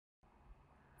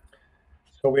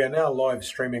So we are now live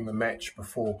streaming the match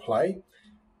before play,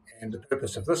 and the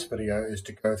purpose of this video is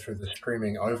to go through the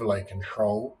streaming overlay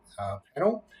control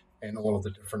panel and all of the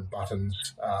different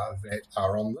buttons that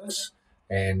are on this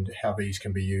and how these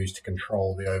can be used to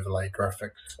control the overlay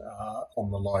graphics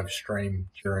on the live stream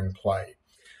during play.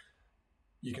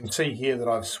 You can see here that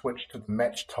I've switched to the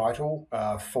match title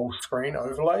full screen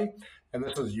overlay, and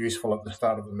this is useful at the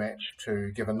start of the match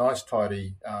to give a nice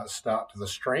tidy start to the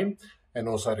stream, and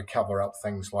also to cover up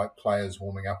things like players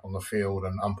warming up on the field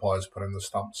and umpires putting the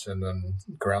stumps in and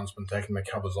groundsmen taking the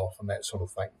covers off and that sort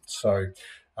of thing. So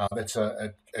that's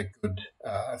a good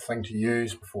thing to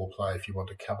use before play if you want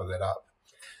to cover that up.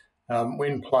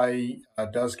 When play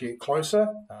does get closer,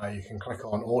 you can click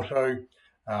on auto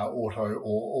or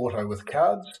auto with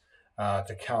cards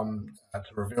to come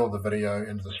to reveal the video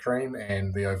into the stream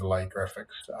and the overlay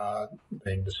graphics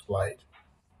being displayed.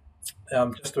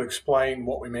 Just to explain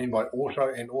what we mean by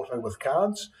auto and auto with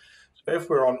cards. So if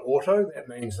we're on auto, that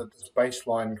means that this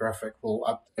baseline graphic will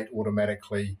update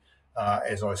automatically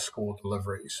as I score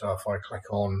delivery. So if I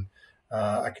click on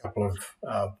a couple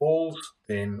of balls,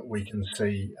 then we can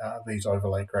see these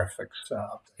overlay graphics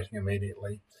updating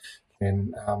immediately.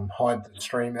 And hide the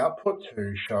stream output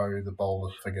to show the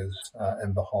bowler's figures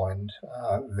in behind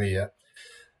there.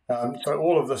 So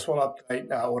all of this will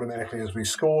update automatically as we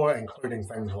score, including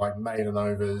things like maiden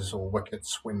overs or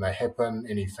wickets when they happen,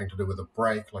 anything to do with a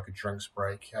break, like a drinks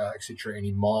break, etc.,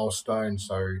 any milestone,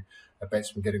 so a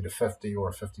batsman getting to 50 or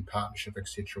a 50 partnership,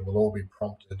 etc., will all be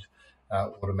prompted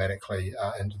automatically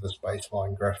into this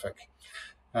baseline graphic.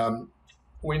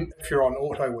 If you're on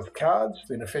auto with cards,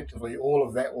 then effectively all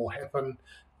of that will happen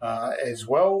as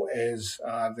well as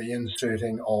the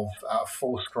inserting of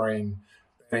full screen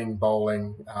batting,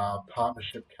 bowling,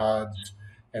 partnership cards,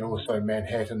 and also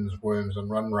Manhattan's worms and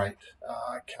run rate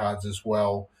cards as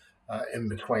well in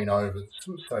between overs,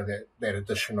 so that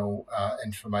additional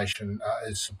information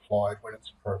is supplied when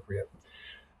it's appropriate.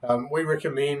 We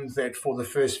recommend that for the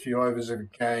first few overs of a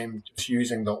game, just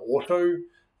using the auto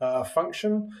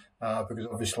function, because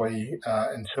obviously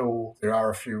until there are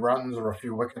a few runs or a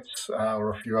few wickets or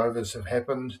a few overs have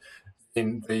happened,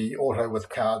 then the auto with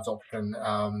cards option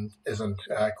isn't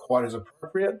quite as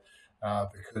appropriate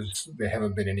because there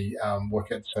haven't been any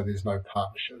wickets, so there's no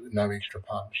partnership, no extra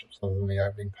partnerships other than the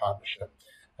opening partnership,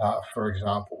 for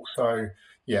example. So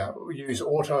yeah, we use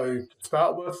auto to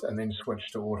start with and then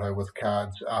switch to auto with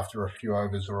cards after a few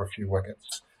overs or a few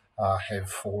wickets have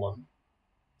fallen.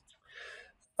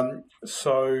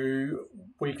 So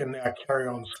we can now carry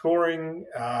on scoring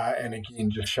and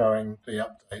again just showing the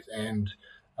update and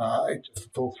just to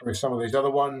talk through some of these other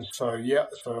ones. So yeah,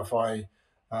 so if I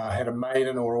had a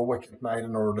maiden or a wicket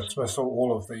maiden or a dismissal,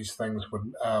 all of these things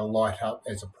would light up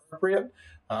as appropriate,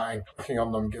 and clicking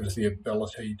on them gives the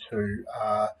ability to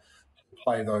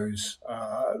play those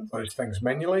things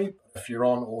manually. If you're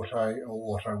on auto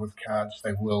or auto with cards,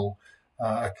 they will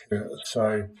occur.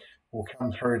 So we'll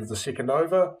come through to the second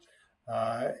over,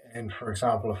 and for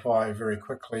example, if I very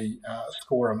quickly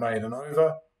score a maiden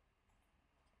over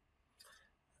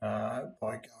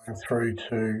by going through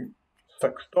to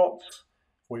 6 dots,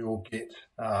 we will get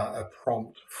a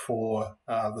prompt for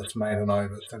this maiden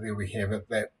over. So there we have it,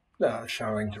 that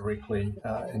showing directly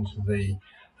into the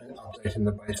update in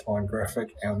the baseline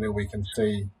graphic, and there we can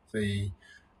see the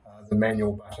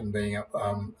manual button being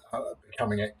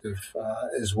becoming active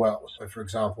as well. So for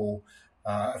example,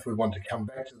 if we want to come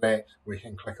back to that, we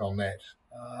can click on that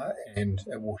and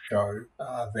it will show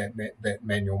that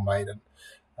manual maiden.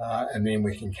 And then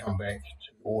we can come back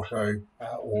to auto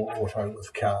or auto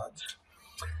with cards.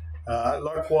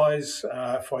 Likewise,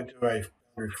 if I do a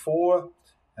boundary 4,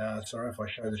 if I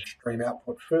show the stream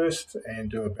output first and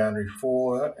do a boundary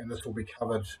 4, and this will be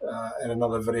covered in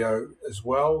another video as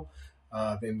well,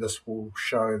 then this will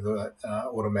show the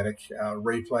automatic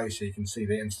replay, so you can see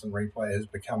the instant replay has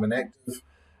become inactive,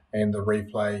 and the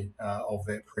replay of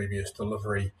that previous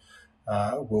delivery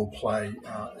will play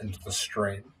into the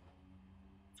stream.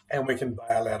 And we can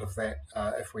bail out of that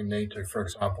if we need to. For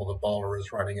example, the bowler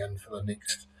is running in for the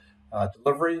next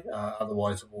delivery,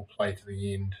 otherwise it will play to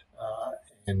the end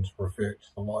and revert to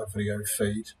the live video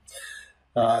feed.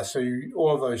 So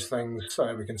all of those things,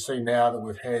 we can see now that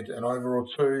we've had an over or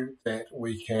two that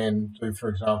we can do, for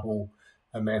example,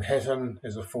 a Manhattan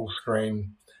as a full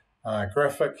screen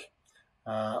graphic,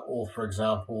 or for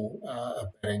example, a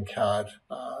batting card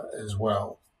as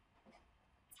well.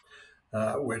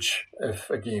 Which, if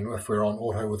we're on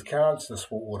auto with cards,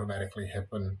 this will automatically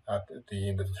happen at the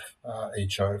end of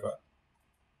each over.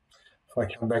 If I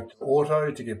come back to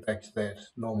auto to get back to that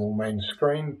normal main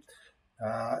screen,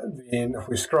 Then if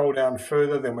we scroll down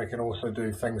further, then we can also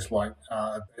do things like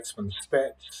batsman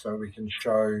stats, so we can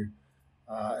show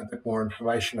a bit more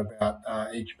information about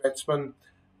each batsman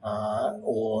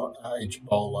or each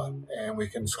bowler, and we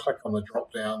can click on the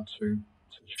drop down to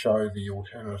show the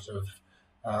alternative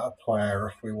player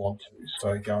if we want to.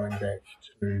 So going back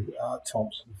to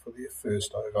Thompson for their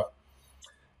first over.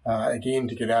 Again,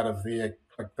 to get out of there,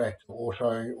 click back to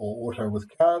auto or auto with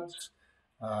cards,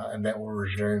 and that will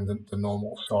resume the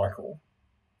normal cycle.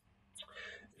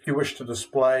 If you wish to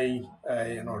display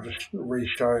and I'll just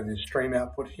re-show the stream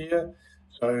output here.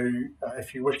 So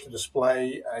if you wish to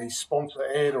display a sponsor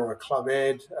ad or a club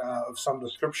ad of some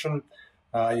description,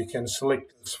 you can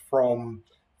select this from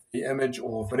the image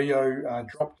or video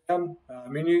drop-down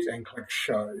menus and click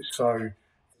show. So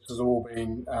this has all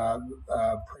been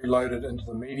preloaded into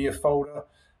the media folder.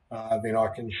 Then I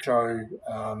can show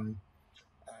an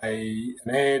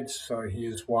ad. So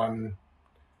here's one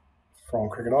from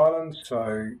Cricket Island.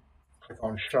 So click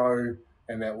on show,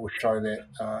 and that will show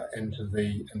that into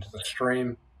the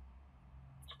stream.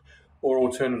 Or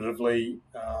alternatively,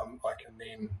 I can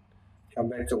then come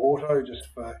back to auto just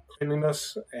for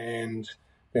cleanliness, and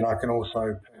then I can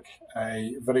also pick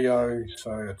a video,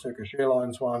 so a Turkish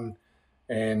Airlines one,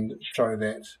 and show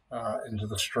that into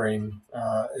the stream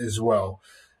as well.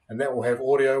 And that will have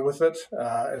audio with it.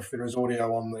 If there is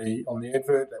audio on the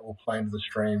advert, that will play into the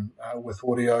stream with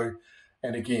audio.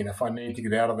 And again, if I need to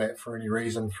get out of that for any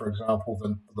reason, for example,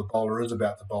 the bowler is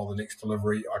about to bowl the next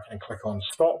delivery, I can click on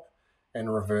stop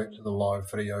and revert to the live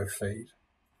video feed.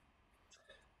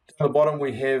 At the bottom,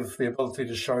 we have the ability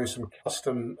to show some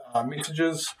custom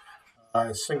messages.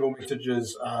 Single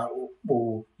messages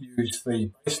will use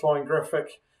the baseline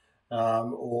graphic,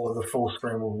 or the full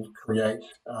screen will create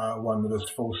one that is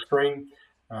full screen.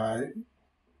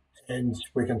 And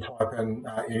we can type in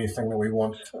anything that we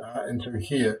want into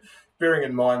here. Bearing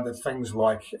in mind that things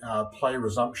like play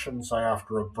resumption, say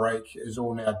after a break, is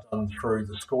all now done through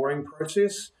the scoring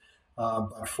process.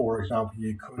 But for example,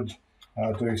 you could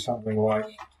do something like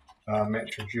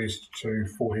match reduced to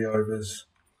 40 overs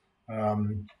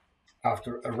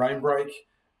after a rain break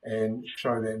and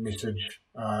show that message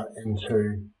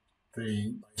into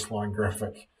the baseline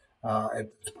graphic at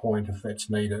this point if that's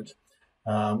needed.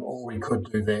 Or we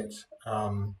could do that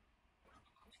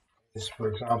is, for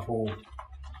example,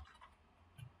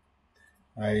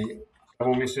 a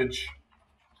double message.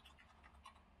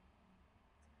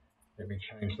 Let me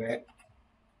change that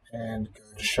and go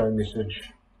to show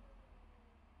message.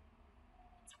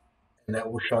 And that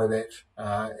will show that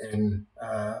in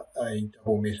a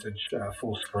double message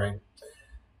full screen.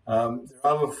 There are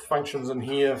other functions in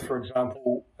here, for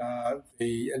example,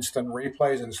 the instant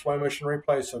replays and slow motion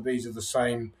replays. So these are the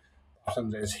same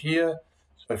buttons as here.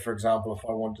 So for example, if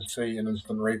I want to see an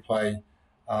instant replay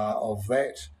of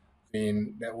that,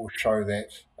 then that will show that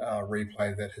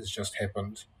replay that has just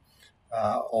happened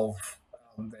of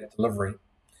that delivery.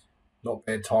 Not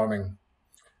bad timing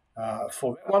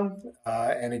for that one.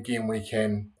 And again, we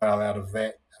can bail out of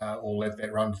that or let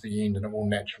that run to the end, and it will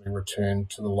naturally return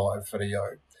to the live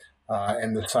video.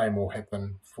 And the same will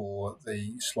happen for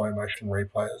the slow motion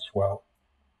replay as well.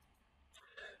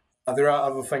 There are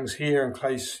other things here in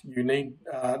case you need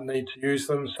to use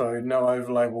them. So no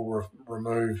overlay will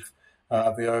remove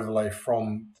the overlay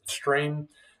from the stream.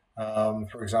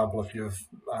 For example, if you've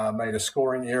made a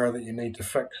scoring error that you need to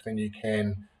fix, then you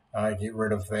can get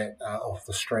rid of that off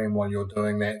the stream while you're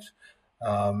doing that,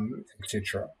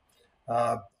 etc.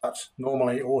 But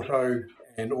normally auto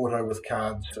and auto with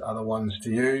cards are the ones to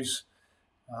use.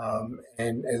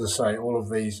 And as I say, all of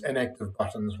these inactive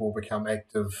buttons will become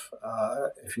active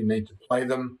if you need to play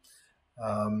them.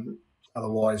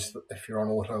 Otherwise, if you're on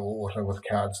auto or auto with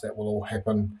cards, that will all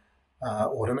happen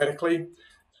automatically.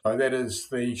 So that is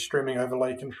the streaming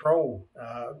overlay control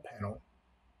panel.